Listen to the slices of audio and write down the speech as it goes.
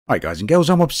Hi guys and girls,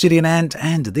 I'm Obsidian Ant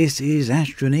and this is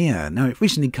Astroneer. Now it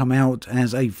recently come out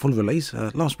as a full release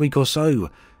last week or so,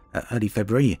 early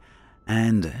February,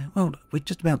 and well, we're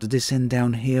just about to descend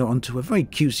down here onto a very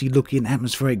cutesy looking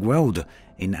atmospheric world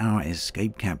in our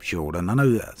escape capsule. And I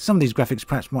know some of these graphics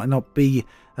perhaps might not be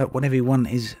what everyone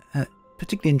is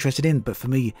particularly interested in, but for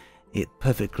me it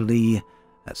perfectly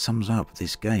sums up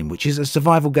this game, which is a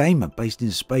survival game based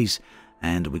in space.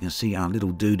 And we can see our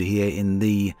little dude here in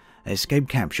the escape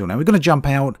capsule. Now we're going to jump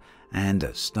out and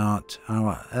start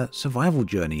our survival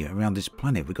journey around this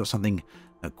planet. We've got something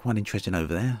quite interesting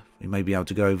over there. We may be able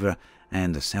to go over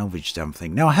and salvage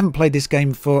something. Now I haven't played this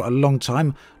game for a long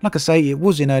time. Like I say, it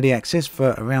was in early access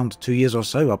for around 2 years or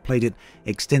so. I played it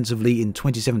extensively in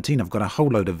 2017. I've got a whole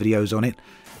load of videos on it.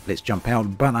 Let's jump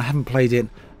out. But I haven't played it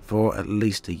for at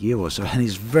least a year or so. And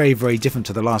it's very, very different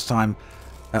to the last time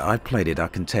I played it, I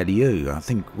can tell you. I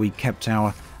think we kept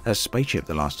our spaceship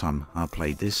the last time I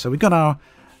played this. So we got our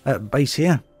base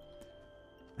here.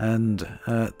 And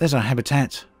there's our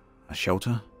habitat, a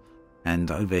shelter. And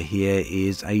over here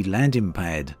is a landing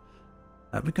pad.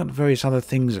 We've got various other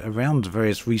things around,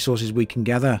 various resources we can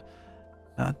gather.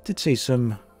 I did see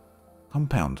some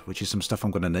compound, which is some stuff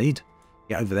I'm going to need.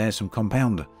 Yeah, over there, some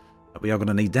compound. But we are going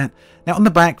to need that. Now on the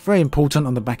back, very important,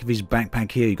 on the back of his backpack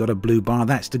here, you've got a blue bar.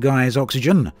 That's the guy's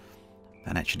oxygen.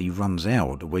 That actually runs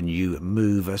out when you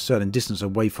move a certain distance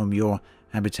away from your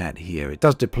habitat here. It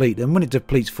does deplete, and when it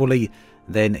depletes fully,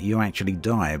 then you actually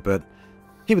die. But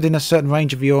keep within a certain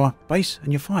range of your base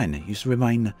and you're fine. You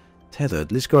remain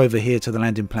tethered. Let's go over here to the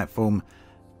landing platform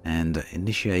and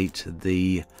initiate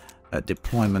the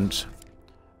deployment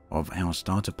of our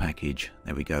starter package.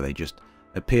 There we go. They just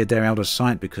appeared there out of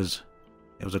sight because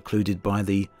it was occluded by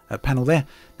the panel there.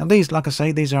 Now these, like I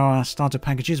say, these are our starter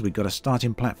packages. We've got a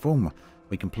starting platform.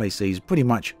 We can place these pretty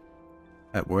much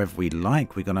wherever we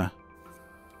like. We're gonna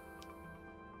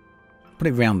put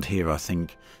it round here, I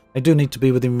think. They do need to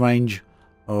be within range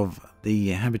of the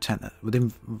habitat,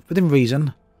 within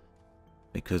reason,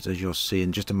 because as you'll see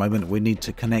in just a moment, we need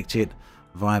to connect it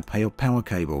via power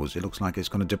cables. It looks like it's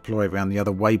going to deploy around the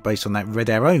other way based on that red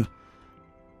arrow.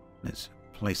 Let's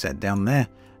place that down there,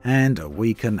 and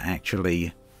we can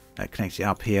actually connect it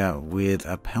up here with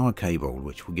a power cable,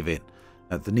 which will give it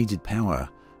the needed power.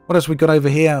 What else we got over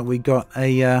here? We got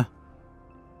a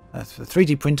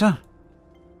 3D printer.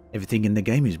 Everything in the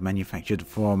game is manufactured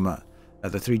from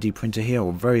the 3D printer here,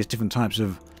 or various different types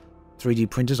of 3D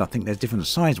printers. I think there's different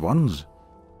size ones.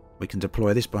 We can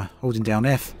deploy this by holding down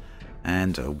F,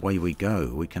 and away we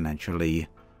go. We can actually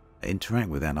interact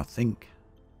with that, I think.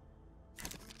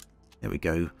 There we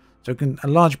go. So a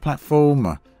large platform,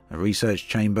 a research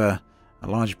chamber, a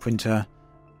large printer.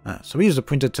 So we use the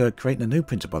printer to create a new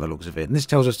printer by the looks of it. And this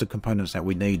tells us the components that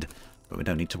we need, but we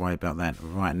don't need to worry about that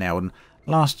right now. And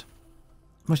last,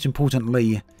 most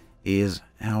importantly, is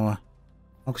our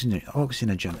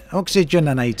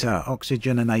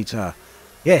oxygenator.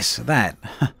 Yes, that.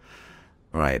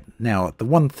 Right. Now,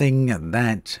 I'll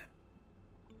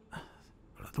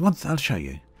show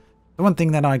you. The one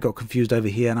thing that I got confused over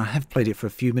here, and I have played it for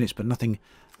a few minutes, but nothing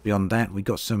beyond that. We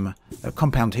got some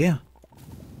compound here,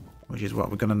 which is what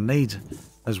we're going to need.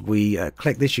 As we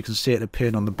collect this, you can see it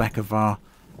appearing on the back of our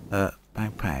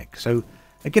backpack. So,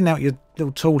 again, now your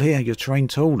little tool here, your terrain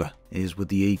tool, is with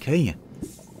the E key.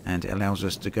 And it allows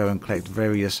us to go and collect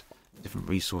various different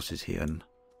resources here. And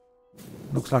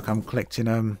looks like I'm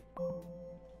collecting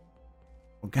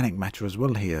organic matter as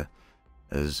well here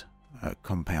as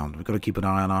compound. We've got to keep an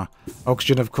eye on our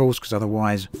oxygen, of course, because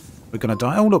otherwise we're going to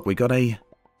die. Oh, look, we got a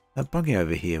buggy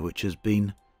over here, which has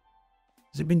been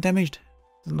damaged?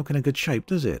 Doesn't look in a good shape,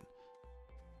 does it?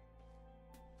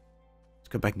 Let's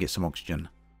go back and get some oxygen.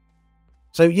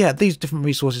 So yeah, these different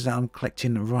resources that I'm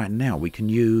collecting right now, we can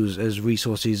use as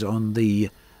resources on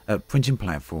the printing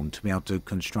platform to be able to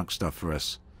construct stuff for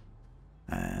us.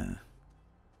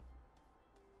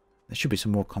 There should be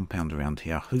some more compound around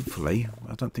here, hopefully.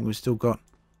 I don't think we've still got...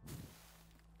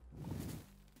 I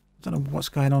don't know what's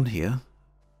going on here.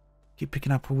 Keep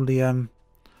picking up all the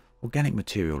organic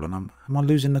material, and am I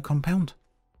losing the compound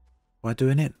by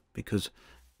doing it? Because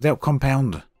without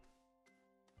compound,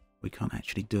 we can't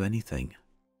actually do anything.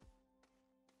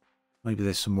 Maybe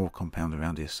there's some more compound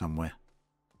around here somewhere.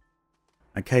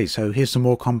 Okay, so here's some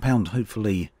more compound.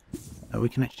 Hopefully we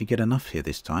can actually get enough here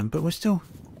this time, but we're still...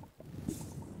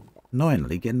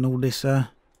 annoyingly getting all this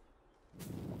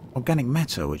organic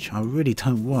matter, which I really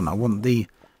don't want. I want the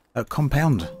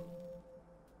compound.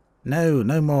 No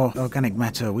more organic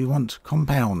matter. We want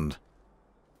compound.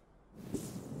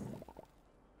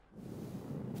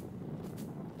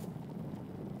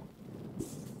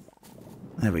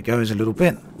 There we go, there's a little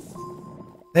bit.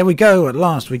 There we go, at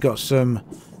last we got some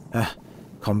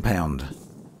compound.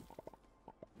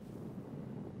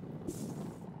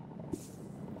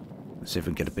 Let's see if we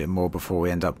can get a bit more before we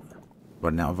end up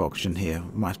running out of oxygen here.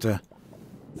 We might have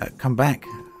to come back.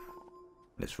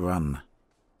 Let's run.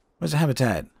 Where's the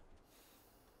habitat?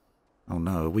 Oh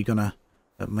no, are we gonna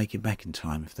make it back in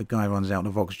time? If the guy runs out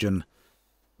of oxygen,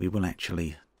 we will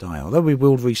actually die. Although we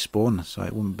will respawn, so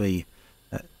it wouldn't be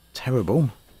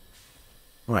terrible.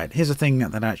 Right, here's the thing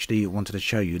that I actually wanted to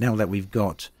show you. Now that we've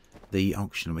got the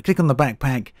oxygen, we click on the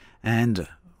backpack, and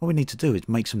all we need to do is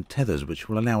make some tethers, which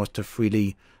will allow us to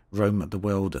freely roam the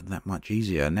world that much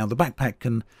easier. Now the backpack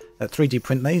can 3D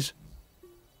print these.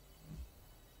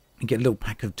 You get a little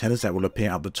pack of tethers that will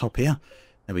appear up the top here.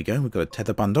 There we go, we've got a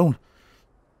tether bundle. And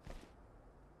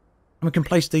we can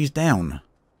place these down.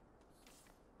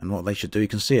 And what they should do, you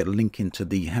can see it link into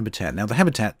the habitat. Now the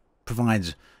habitat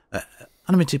provides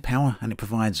unlimited power and it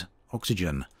provides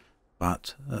oxygen.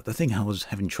 But the thing I was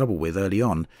having trouble with early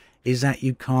on is that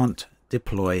you can't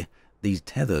deploy these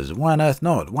tethers. Why on earth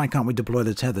not? Why can't we deploy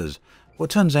the tethers? Well,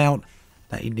 it turns out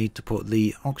that you need to put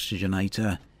the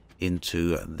oxygenator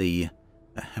into the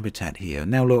habitat here.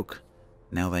 Now look,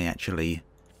 now they actually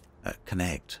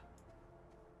connect.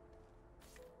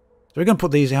 So we're going to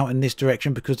put these out in this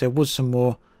direction because there was some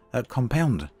more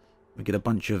compound. We get a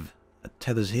bunch of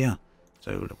tethers here.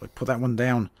 So we put that one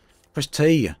down. Press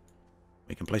T.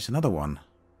 We can place another one.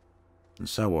 And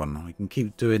so on. We can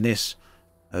keep doing this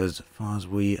as far as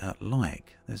we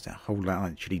like. There's that hole that I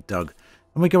actually dug.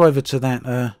 And we go over to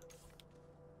that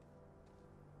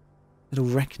little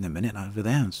wreck in a minute over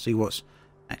there and see what's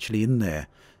actually in there.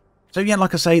 So yeah,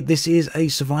 like I say, this is a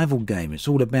survival game. It's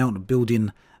all about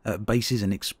building bases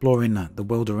and exploring the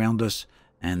world around us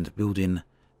and building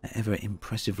ever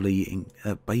impressively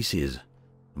bases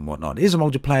and whatnot. It is a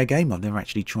multiplayer game. I've never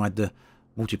actually tried the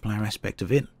multiplayer aspect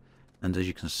of it. And as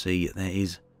you can see, there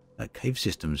is cave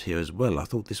systems here as well. I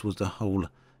thought this was the hole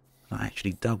that I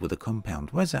actually dug with a compound.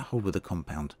 Where's that hole with a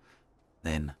compound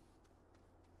then?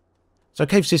 So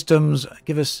cave systems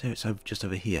give us, it's just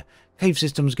over here. Cave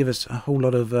systems give us a whole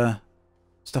lot of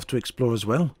stuff to explore as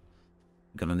well.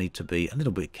 We're going to need to be a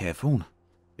little bit careful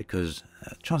because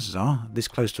chances are, this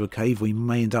close to a cave, we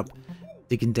may end up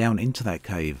digging down into that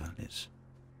cave. Let's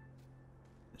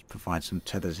provide some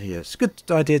tethers here. It's a good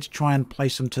idea to try and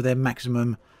place them to their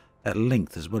maximum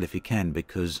length as well if you can,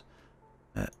 because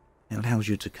it allows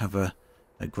you to cover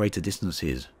greater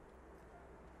distances.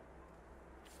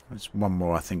 There's one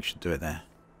more, I think, should do it there.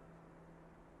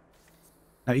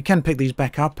 Now you can pick these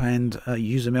back up and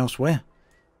use them elsewhere.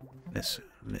 Let's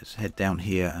head down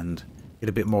here and get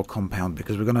a bit more compound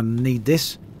because we're going to need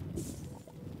this.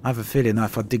 I have a feeling that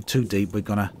if I dig too deep, we're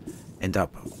going to end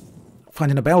up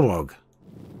finding a Balrog.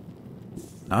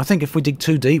 Now I think if we dig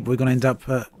too deep, we're going to end up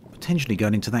potentially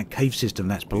going into that cave system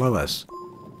that's below us.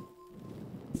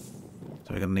 So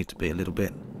we're going to need to be a little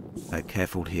bit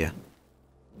careful here.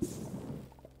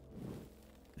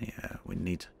 Yeah, we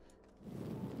need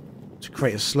to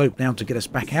create a slope now to get us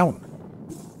back out.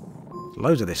 There's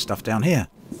loads of this stuff down here.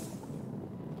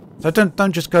 So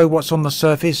don't just go what's on the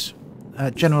surface.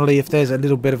 Generally, if there's a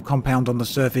little bit of compound on the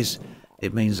surface,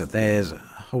 it means that there's a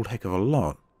whole heck of a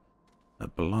lot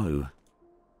below.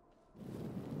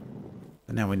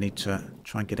 And now we need to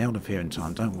try and get out of here in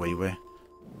time, don't we? We're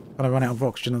going to run out of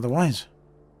oxygen otherwise.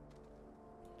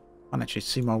 I can't actually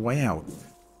see my way out.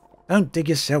 Don't dig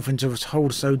yourself into a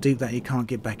hole so deep that you can't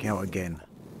get back out again.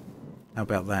 How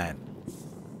about that?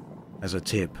 As a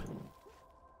tip.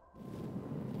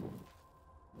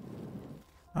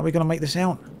 Are we going to make this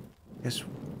out? Yes.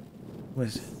 We'll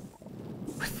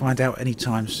find out any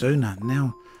time soon.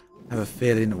 Now I have a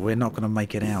feeling that we're not going to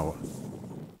make it out.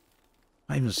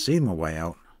 I haven't even seen my way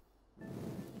out.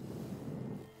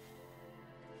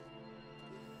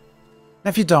 Now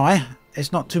if you die,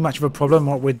 it's not too much of a problem.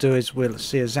 What we'll do is we'll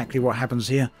see exactly what happens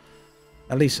here.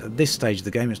 At least at this stage of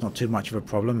the game, it's not too much of a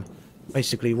problem.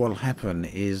 Basically, what will happen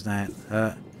is that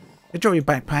you drop your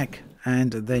backpack,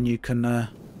 and then you can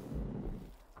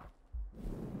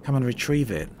come and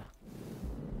retrieve it.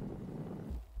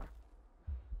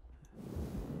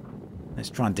 Let's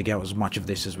try and dig out as much of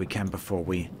this as we can before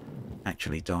we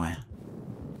actually die.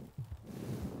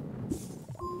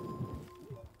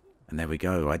 And there we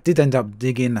go. I did end up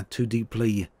digging too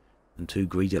deeply and too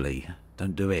greedily.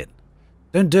 Don't do it.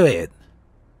 Don't do it.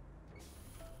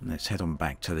 Let's head on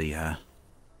back to the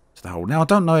hole. Now I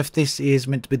don't know if this is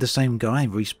meant to be the same guy,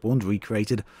 respawned,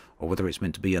 recreated, or whether it's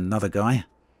meant to be another guy.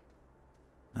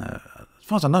 As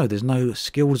far as I know, there's no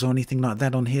skills or anything like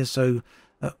that on here, so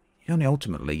you only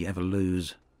ultimately ever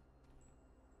lose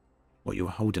what you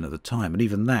were holding at the time, and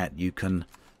even that you can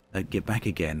get back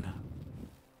again.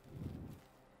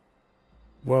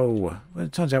 Whoa, well,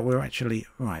 it turns out we're actually...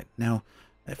 Right, now,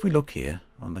 if we look here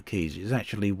on the keys, there's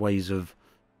actually ways of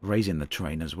raising the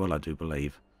train as well, I do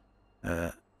believe.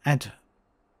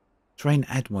 Train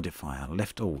add modifier,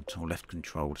 left alt or left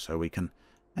controlled, so we can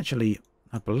actually,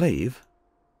 I believe...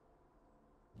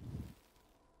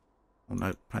 Oh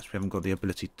no, perhaps we haven't got the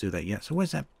ability to do that yet. So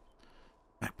where's that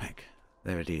backpack?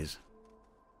 There it is.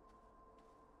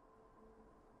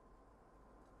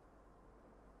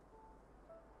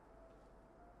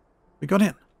 We got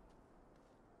it?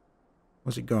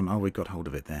 Where's it gone? Oh, we got hold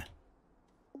of it there.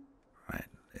 Right,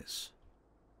 let's...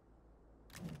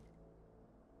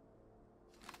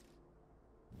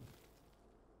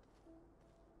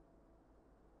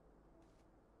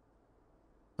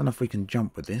 I don't know if we can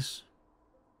jump with this.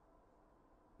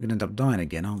 We're going to end up dying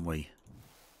again, aren't we?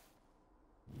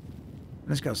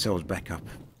 Let's get ourselves back up,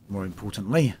 more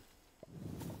importantly.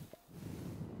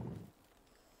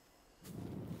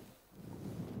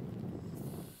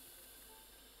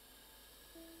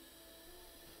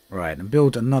 Right, and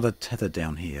build another tether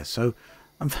down here. So,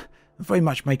 I'm very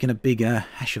much making a big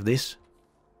hash of this.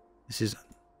 This is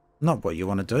not what you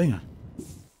want to do.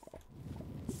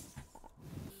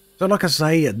 So, like I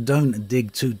say, don't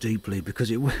dig too deeply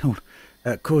because it will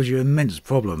cause you immense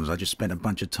problems. I just spent a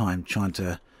bunch of time trying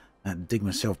to dig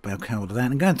myself back out of that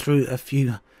and going through a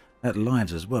few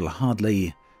lives as well.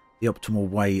 Hardly the optimal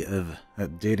way of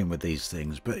dealing with these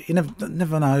things. But you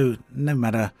never know, no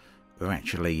matter, we're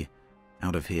actually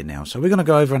out of here now. So we're going to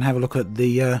go over and have a look at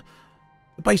the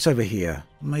base over here.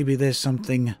 Maybe there's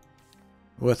something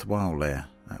worthwhile there.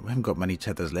 We haven't got many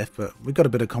tethers left, but we've got a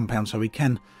bit of compound so we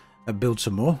can build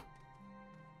some more.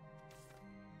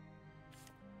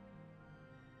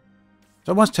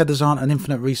 So once tethers aren't an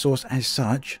infinite resource as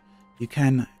such, you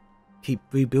can keep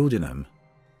rebuilding them.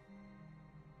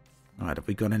 Alright, have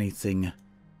we got anything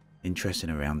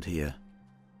interesting around here?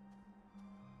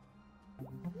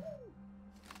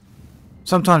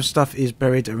 Sometimes stuff is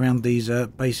buried around these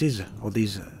bases or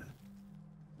these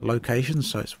locations,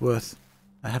 so it's worth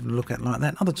having a look at like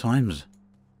that. Other times,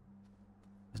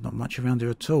 there's not much around here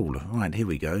at all. Right, here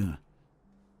we go.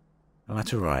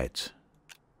 Laterite.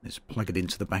 Let's plug it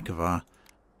into the back of our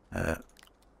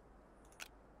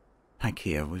pack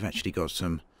here. We've actually got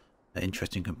some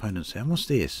interesting components there. And what's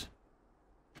this?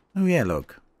 Oh yeah,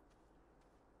 look.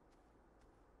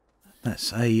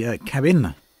 That's a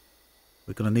cabin.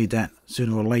 We're going to need that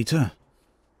sooner or later.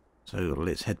 So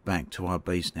let's head back to our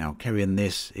base now. Carrying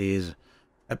this is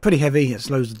pretty heavy. It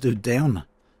slows the dude down.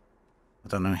 I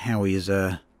don't know how he is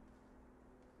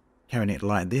carrying it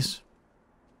like this.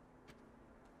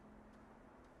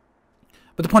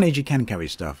 But the point is you can carry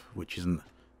stuff, which isn't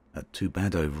too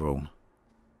bad overall.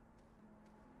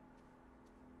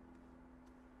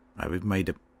 Right, we've made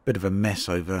a bit of a mess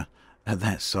over at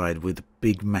that side with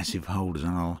big massive holes,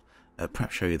 and I'll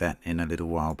perhaps show you that in a little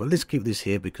while. But let's keep this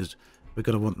here because we're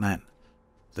going to want that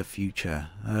for the future.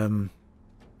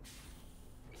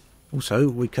 Also,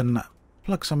 we can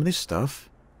plug some of this stuff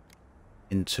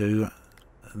into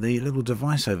the little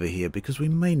device over here because we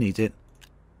may need it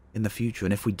in the future,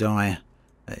 and if we die,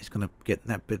 it's going to get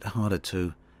that bit harder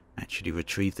to actually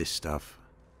retrieve this stuff.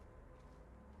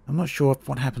 I'm not sure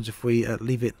what happens if we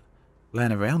leave it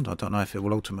laying around. I don't know if it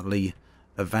will ultimately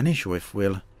vanish or if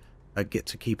we'll get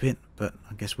to keep it, but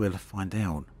I guess we'll find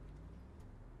out.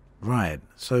 Right,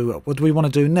 so what do we want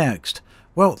to do next?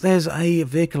 Well, there's a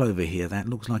vehicle over here that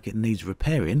looks like it needs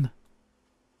repairing.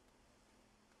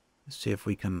 Let's see if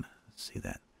we can see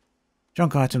that.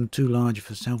 Junk item too large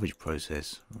for salvage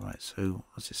process. Right, so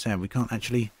what's it saying? We can't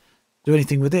actually do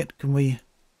anything with it, can we?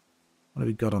 What have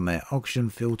we got on there? Oxygen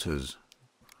filters.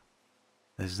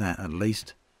 There's that at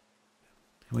least.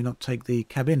 Can we not take the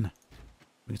cabin?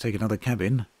 We can take another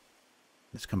cabin.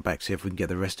 Let's come back, see if we can get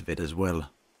the rest of it as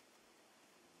well.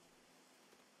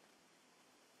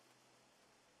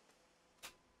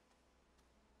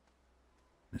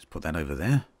 Let's put that over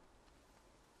there.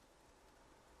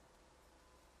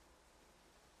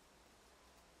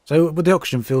 So with the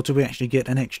oxygen filter we actually get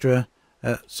an extra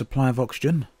supply of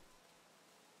oxygen.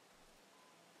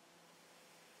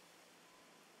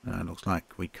 Looks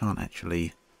like we can't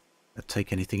actually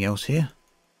take anything else here.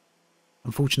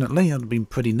 Unfortunately, that would have been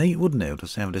pretty neat, wouldn't it?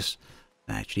 To have us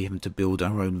actually having to build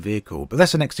our own vehicle. But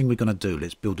that's the next thing we're going to do.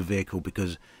 Let's build a vehicle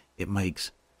because it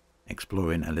makes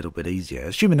exploring a little bit easier.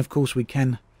 Assuming, of course, we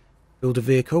can build a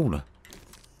vehicle.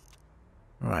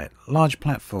 Right, large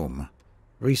platform,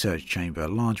 research chamber,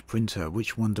 large printer.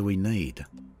 Which one do we need?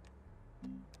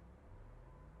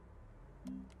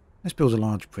 Let's build a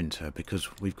large printer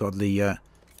because we've got the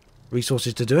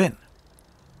resources to do it.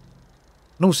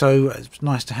 And also, it's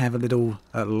nice to have a little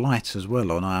light as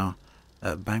well on our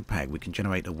backpack. We can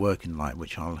generate a working light,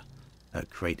 which I'll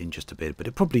create in just a bit. But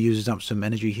it probably uses up some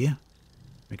energy here.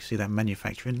 We can see that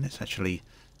manufacturing. Let's actually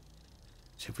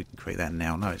see if we can create that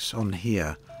now. No, it's on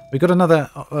here. We've got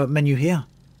another menu here,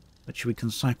 which we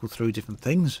can cycle through different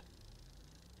things.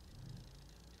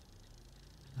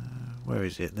 Where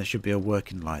is it? There should be a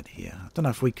working light here. I don't know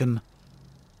if we can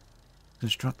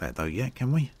construct that though yet,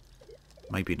 can we?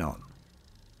 Maybe not.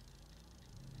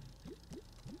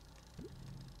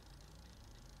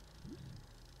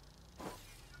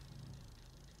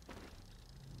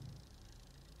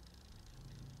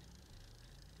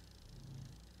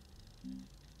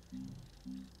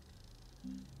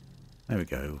 There we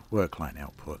go, work line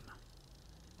output.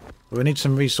 But we need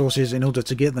some resources in order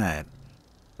to get that.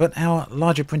 But our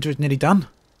larger printer is nearly done.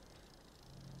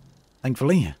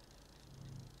 Thankfully.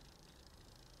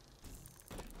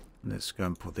 Let's go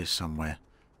and put this somewhere.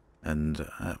 And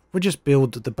we'll just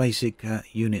build the basic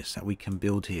units that we can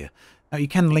build here. Now you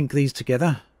can link these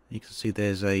together. You can see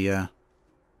there's a...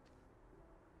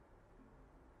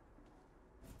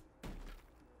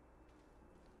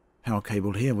 power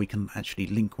cable here. We can actually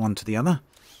link one to the other.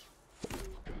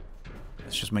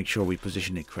 Let's just make sure we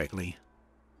position it correctly.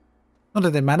 Not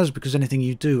that it matters, because anything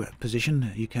you do at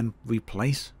position you can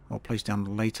replace or place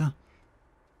down later.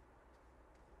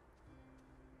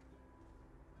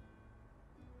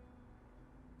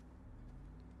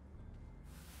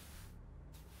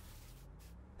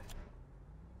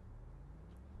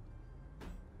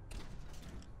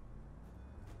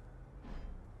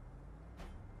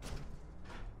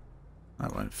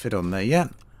 That won't fit on there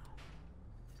yet.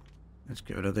 Let's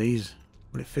get rid of these.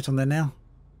 Will it fit on there now?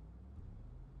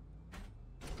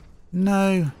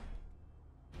 No.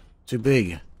 Too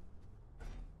big.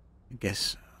 I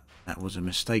guess that was a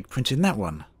mistake printing that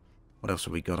one. What else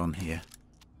have we got on here?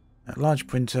 A large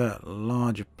printer,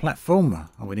 large platform.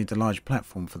 Oh, we need a large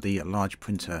platform for the large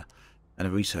printer and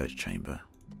a research chamber.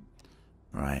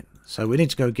 Right. So we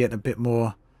need to go get a bit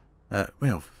more...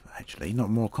 well, actually, not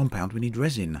more compound. We need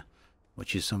resin,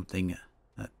 which is something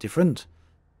different.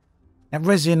 Now,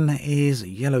 resin is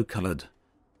yellow coloured.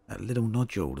 Little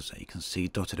nodules that you can see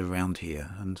dotted around here.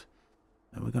 And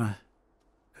we're going to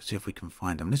see if we can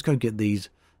find them. Let's go get these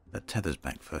tethers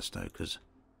back first, though, because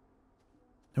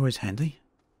they're always handy.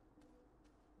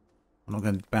 I'm not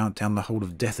going to bounce down the hole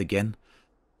of death again,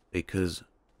 because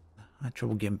I had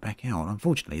trouble getting back out.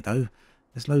 Unfortunately, though,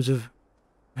 there's loads of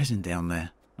resin down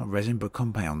there. Not resin, but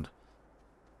compound.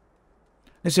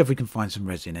 Let's see if we can find some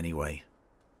resin anyway.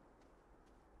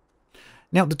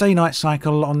 Now, the day-night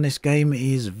cycle on this game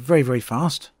is very, very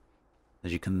fast.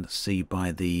 As you can see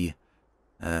by the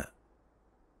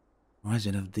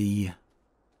rising of the...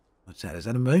 What's that? Is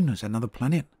that a moon? Is that another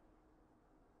planet?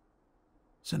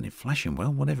 Certainly flashing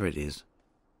well, whatever it is.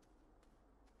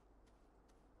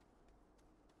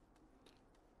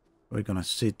 We're going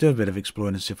to do a bit of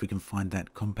exploring and see if we can find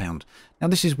that compound. Now,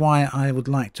 this is why I would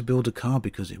like to build a car,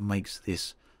 because it makes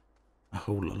this a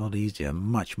whole lot easier.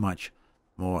 Much, much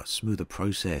more smoother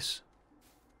process.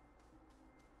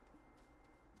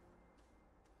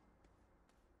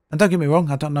 And don't get me wrong,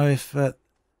 I don't know if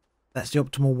that's the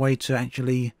optimal way to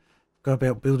actually go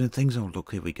about building things. Oh,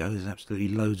 look, here we go. There's absolutely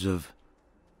loads of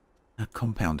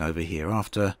compound over here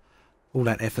after all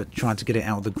that effort trying to get it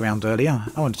out of the ground earlier.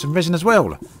 Oh, and some resin as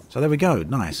well. So there we go.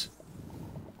 Nice.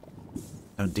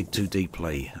 Don't dig too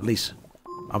deeply. At least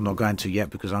I'm not going to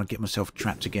yet, because I'll get myself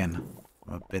trapped again.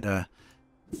 I'm a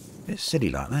bit silly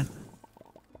like that.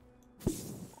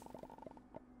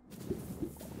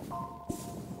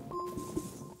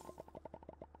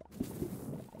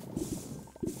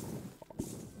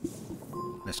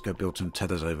 Let's go build some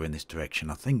tethers over in this direction,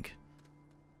 I think.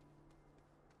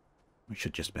 We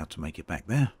should just be able to make it back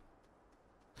there.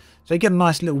 So you get a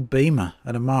nice little beam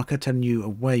and a marker telling you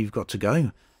where you've got to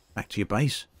go back to your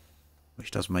base,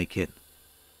 which does make it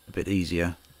a bit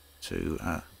easier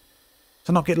to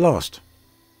not get lost.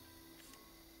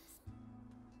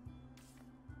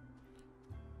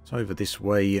 So over this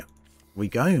way we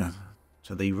go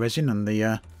to the resin and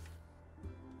the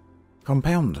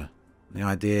compound. The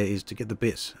idea is to get the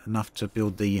bits enough to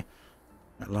build the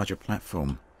larger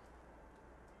platform.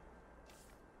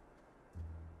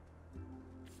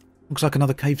 Looks like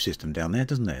another cave system down there,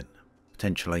 doesn't it?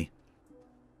 Potentially.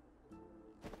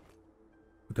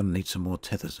 We're going to need some more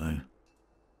tethers, though.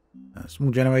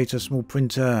 Small generator, small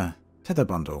printer, tether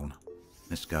bundle.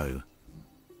 Let's go.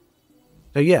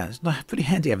 So yeah, it's pretty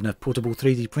handy having a portable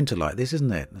 3D printer like this,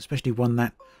 isn't it? Especially one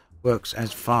that works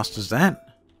as fast as that.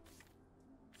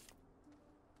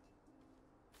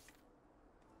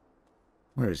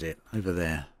 Where is it? Over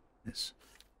there. Let's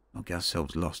not get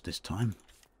ourselves lost this time.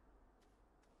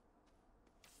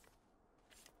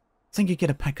 I think you get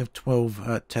a pack of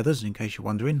 12 tethers, in case you're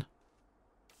wondering.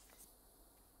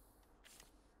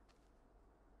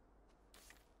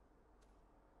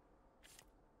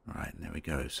 Right, there we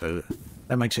go. So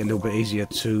that makes it a little bit easier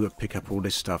to pick up all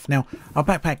this stuff. Now, our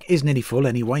backpack is nearly full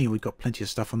anyway. We've got plenty of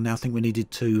stuff on now. I think we needed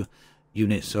 2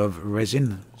 units of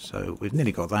resin. So we've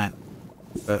nearly got that.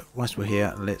 But whilst we're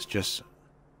here, let's just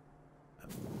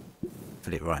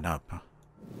fill it right up.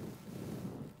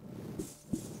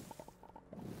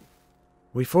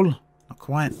 We full? Not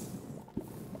quite.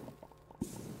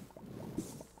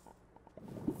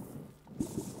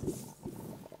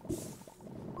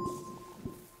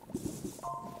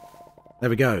 There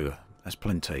we go. That's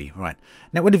plenty. Right.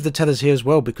 Now we'll leave the tethers here as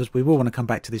well, because we will want to come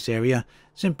back to this area,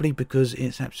 simply because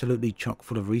it's absolutely chock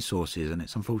full of resources, and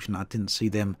it's unfortunate I didn't see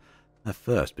them at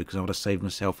first, because I would have saved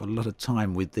myself a lot of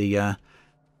time with the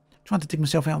trying to dig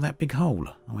myself out of that big hole.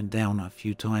 I went down a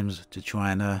few times to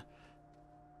try and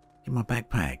get my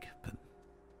backpack, but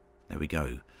there we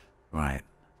go. Right.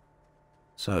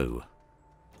 So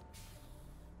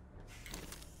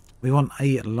we want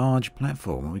a large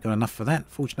platform, and we got enough for that,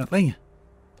 fortunately.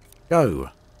 Go.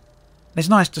 It's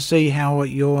nice to see how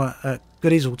your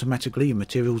goodies automatically, your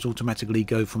materials automatically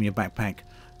go from your backpack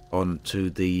onto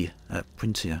the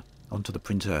printer,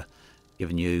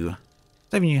 saving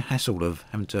you hassle of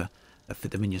having to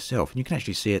fit them in yourself. And you can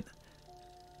actually see it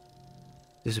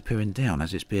disappearing down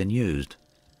as it's being used,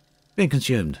 being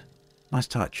consumed. Nice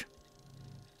touch.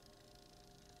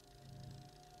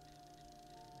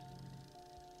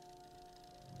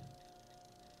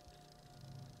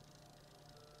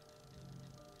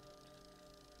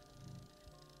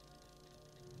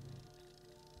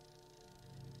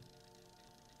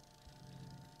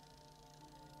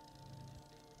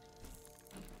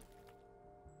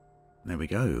 There we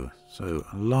go. So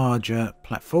a larger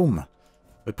platform.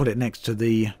 We put it next to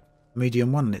the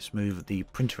medium one. Let's move the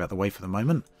printer out of the way for the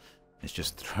moment. Let's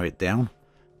just throw it down,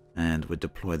 and we'll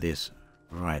deploy this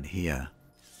right here.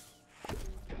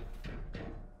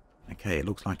 Okay, it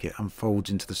looks like it unfolds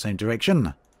into the same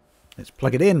direction. Let's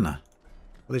plug it in.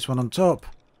 Put this one on top,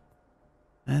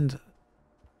 and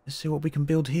let's see what we can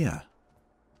build here.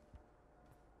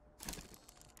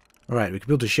 Alright, we can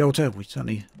build a shelter. We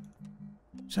certainly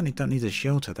don't need a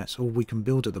shelter. That's all we can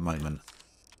build at the moment.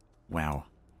 Wow.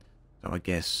 So I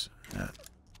guess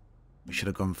we should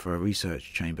have gone for a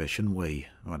research chamber, shouldn't we?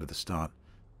 Right at the start.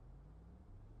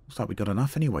 Looks like we got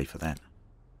enough anyway for that.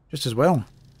 Just as well.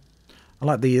 I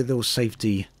like the little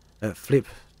safety flip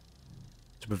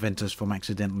to prevent us from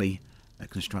accidentally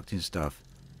constructing stuff.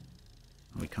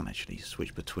 We can't actually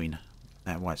switch between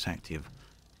that while it's active.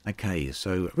 Okay,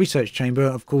 so research chamber,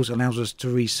 of course, allows us to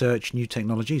research new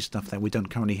technology, stuff that we don't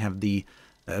currently have the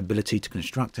ability to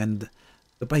construct, and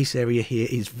the base area here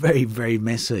is very, very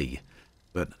messy,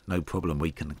 but no problem,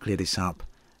 we can clear this up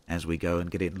as we go and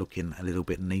get it looking a little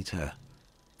bit neater.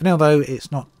 For now, though,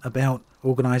 it's not about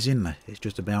organising, it's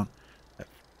just about,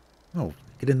 well,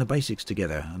 getting the basics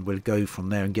together, and we'll go from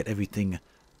there and get everything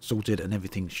sorted and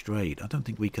everything straight. I don't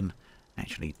think we can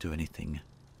actually do anything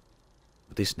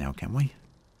with this now, can we?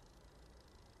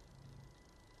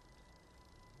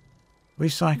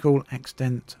 Recycle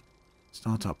accident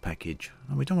startup package.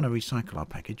 Oh, we don't want to recycle our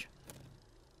package.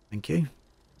 Thank you.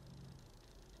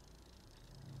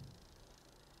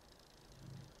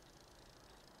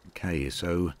 Okay,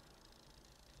 so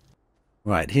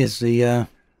right, here's the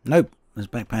nope, there's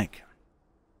backpack.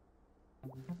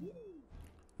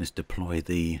 Let's deploy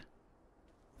the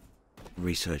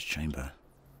research chamber.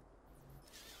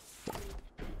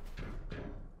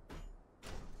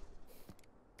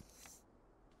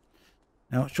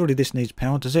 Now, surely this needs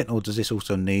power, does it? Or does this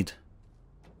also need...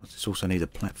 Does this also need a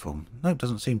platform? No, it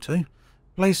doesn't seem to.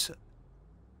 Place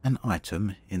an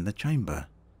item in the chamber.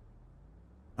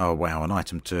 Oh, wow, an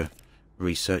item to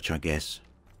research, I guess.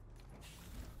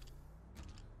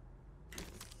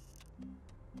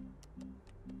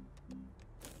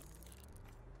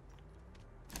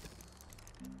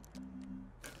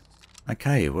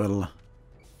 Okay, well...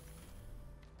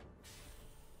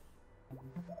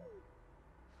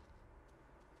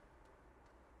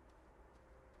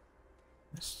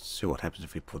 let's see what happens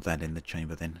if we put that in the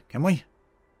chamber then. Can we?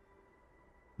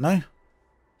 No? I'm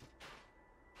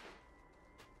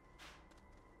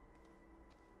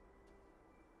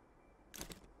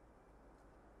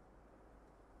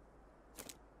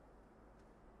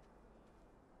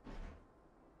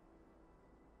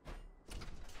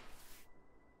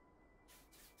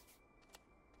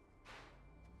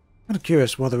kind of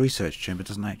curious why the research chamber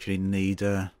doesn't actually need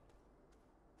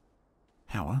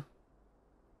power.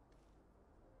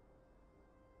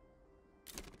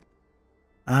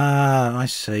 Ah, I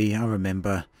see. I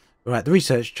remember. Right, the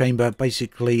research chamber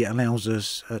basically allows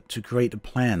us to create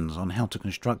plans on how to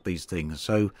construct these things.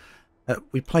 So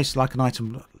we place like an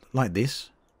item like this,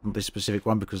 not this specific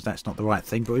one because that's not the right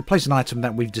thing, but we place an item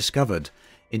that we've discovered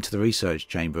into the research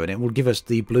chamber, and it will give us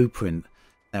the blueprint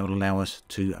that will allow us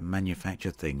to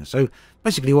manufacture things. So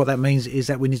basically what that means is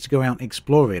that we need to go out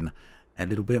exploring a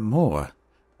little bit more.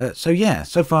 So yeah,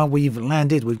 so far we've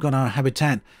landed, we've got our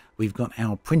habitat, we've got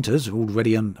our printers all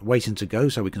ready and waiting to go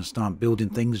so we can start building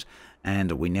things,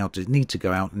 and we now need to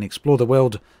go out and explore the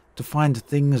world to find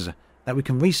things that we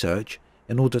can research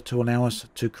in order to allow us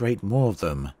to create more of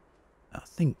them. I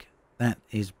think that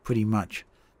is pretty much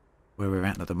where we're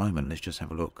at the moment. Let's just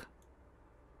have a look.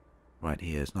 Right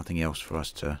here, there's nothing else for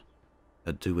us to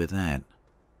do with that.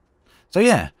 So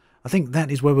yeah, I think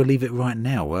that is where we'll leave it right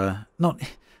now. Not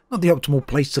the optimal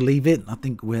place to leave it. I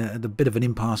think we're at a bit of an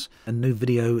impasse. A new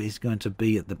video is going to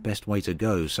be the best way to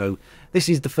go. So this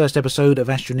is the first episode of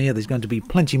Astroneer. There's going to be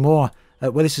plenty more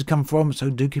where this has come from, so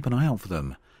do keep an eye out for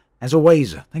them. As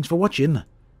always, thanks for watching, and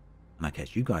I'll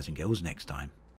catch you guys and girls next time.